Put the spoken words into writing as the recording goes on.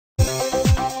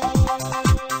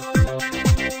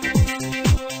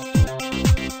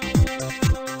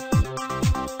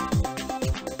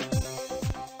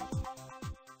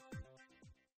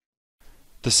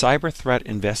The cyber threat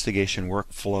investigation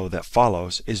workflow that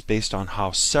follows is based on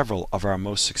how several of our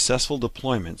most successful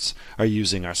deployments are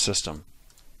using our system.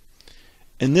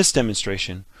 In this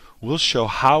demonstration, we'll show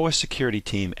how a security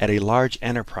team at a large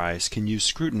enterprise can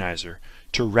use Scrutinizer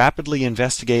to rapidly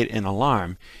investigate an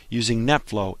alarm using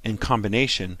NetFlow in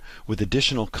combination with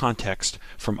additional context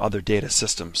from other data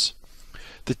systems.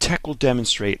 The tech will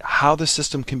demonstrate how the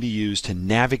system can be used to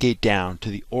navigate down to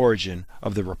the origin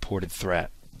of the reported threat.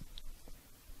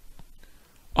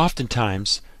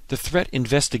 Oftentimes, the threat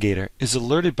investigator is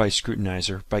alerted by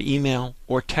Scrutinizer by email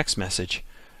or text message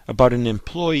about an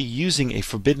employee using a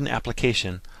forbidden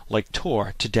application like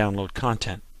Tor to download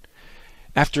content.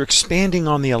 After expanding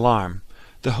on the alarm,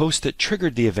 the host that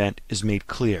triggered the event is made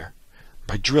clear.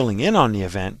 By drilling in on the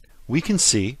event, we can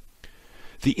see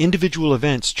the individual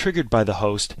events triggered by the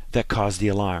host that caused the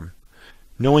alarm.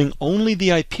 Knowing only the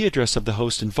IP address of the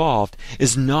host involved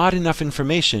is not enough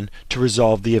information to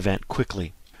resolve the event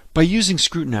quickly. By using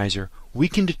Scrutinizer, we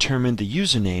can determine the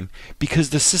username because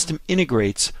the system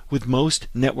integrates with most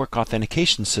network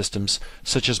authentication systems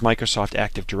such as Microsoft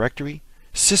Active Directory,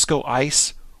 Cisco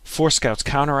ICE, Forescout's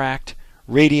Counteract,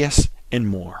 Radius, and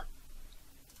more.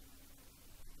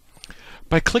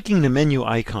 By clicking the menu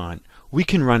icon, we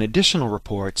can run additional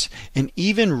reports and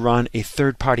even run a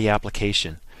third-party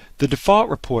application. The default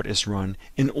report is run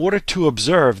in order to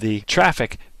observe the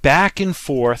traffic back and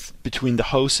forth between the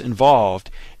hosts involved,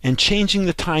 and changing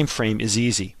the time frame is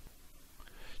easy.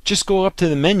 Just go up to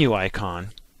the menu icon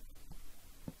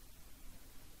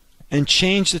and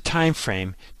change the time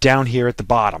frame down here at the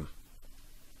bottom,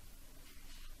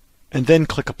 and then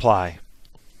click Apply.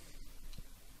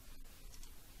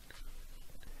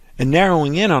 And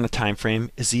narrowing in on a time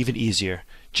frame is even easier.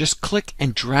 Just click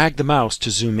and drag the mouse to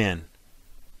zoom in.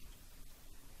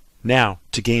 Now,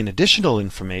 to gain additional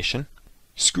information,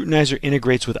 Scrutinizer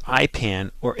integrates with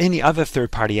IPAN or any other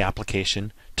third-party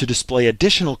application to display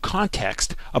additional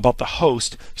context about the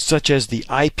host, such as the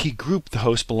IP group the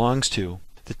host belongs to.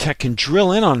 The tech can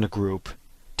drill in on the group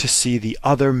to see the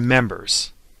other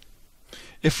members.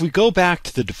 If we go back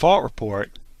to the default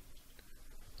report,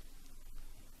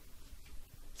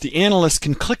 the analyst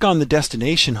can click on the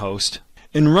destination host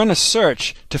and run a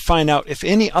search to find out if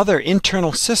any other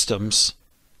internal systems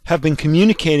have been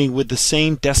communicating with the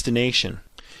same destination.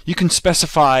 You can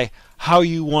specify how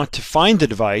you want to find the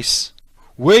device,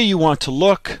 where you want to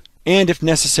look, and if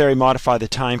necessary modify the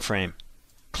time frame.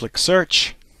 Click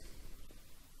Search.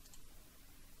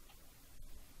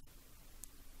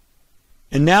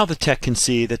 And now the tech can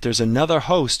see that there's another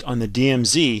host on the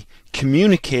DMZ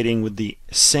communicating with the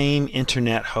same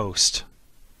internet host.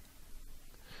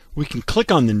 We can click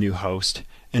on the new host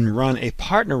and run a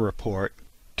partner report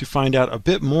to find out a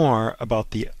bit more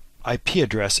about the IP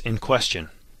address in question.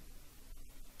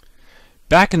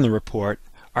 Back in the report,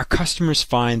 our customers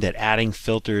find that adding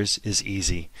filters is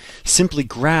easy. Simply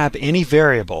grab any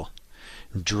variable,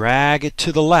 drag it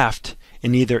to the left,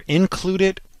 and either include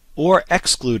it or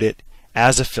exclude it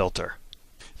as a filter.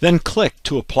 Then click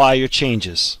to apply your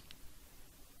changes.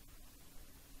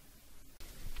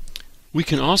 We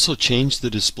can also change the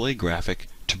display graphic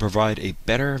to provide a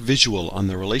better visual on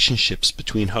the relationships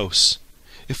between hosts.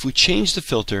 If we change the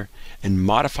filter and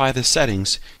modify the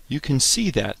settings, you can see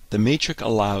that the matrix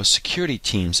allows security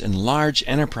teams and large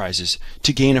enterprises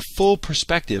to gain a full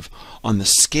perspective on the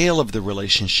scale of the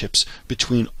relationships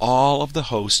between all of the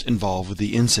hosts involved with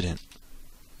the incident.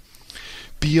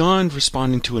 Beyond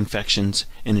responding to infections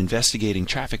and investigating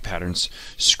traffic patterns,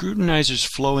 Scrutinizer's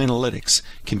flow analytics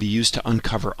can be used to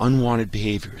uncover unwanted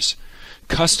behaviors.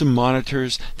 Custom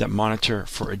monitors that monitor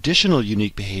for additional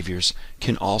unique behaviors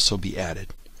can also be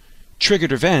added.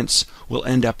 Triggered events will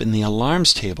end up in the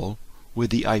alarms table, where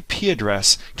the IP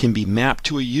address can be mapped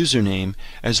to a username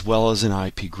as well as an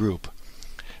IP group.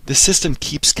 The system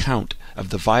keeps count of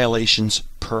the violations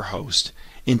per host,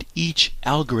 and each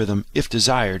algorithm, if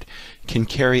desired, can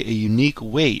carry a unique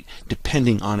weight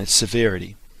depending on its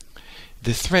severity.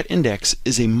 The threat index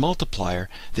is a multiplier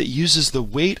that uses the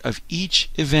weight of each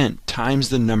event times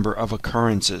the number of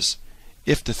occurrences.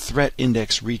 If the threat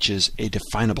index reaches a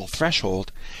definable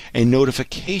threshold, a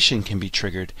notification can be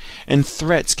triggered, and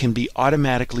threats can be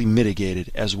automatically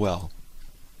mitigated as well.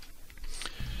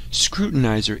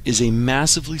 Scrutinizer is a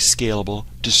massively scalable,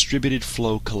 distributed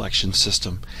flow collection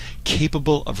system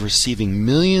capable of receiving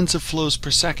millions of flows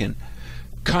per second.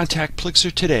 Contact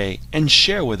Plixer today and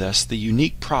share with us the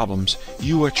unique problems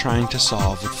you are trying to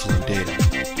solve with flow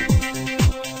data.